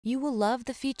You will love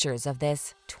the features of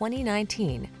this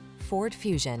 2019 Ford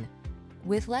Fusion.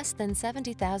 With less than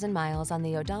 70,000 miles on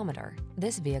the odometer,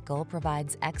 this vehicle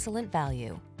provides excellent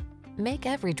value. Make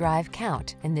every drive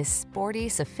count in this sporty,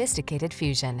 sophisticated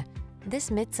Fusion.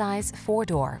 This midsize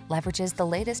four-door leverages the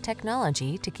latest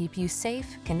technology to keep you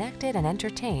safe, connected, and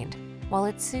entertained, while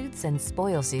it soothes and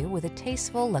spoils you with a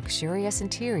tasteful, luxurious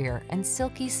interior and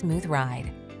silky smooth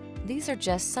ride. These are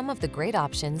just some of the great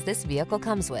options this vehicle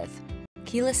comes with: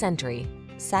 keyless entry,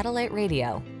 satellite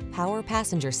radio, power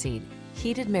passenger seat,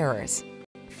 heated mirrors,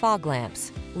 fog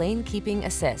lamps, lane keeping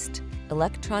assist,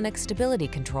 electronic stability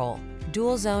control,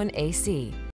 dual zone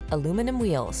AC, aluminum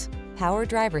wheels, power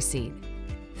driver seat.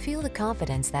 Feel the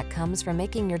confidence that comes from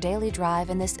making your daily drive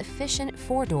in this efficient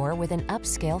four-door with an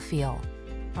upscale feel.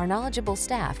 Our knowledgeable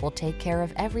staff will take care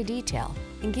of every detail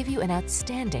and give you an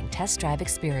outstanding test drive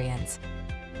experience.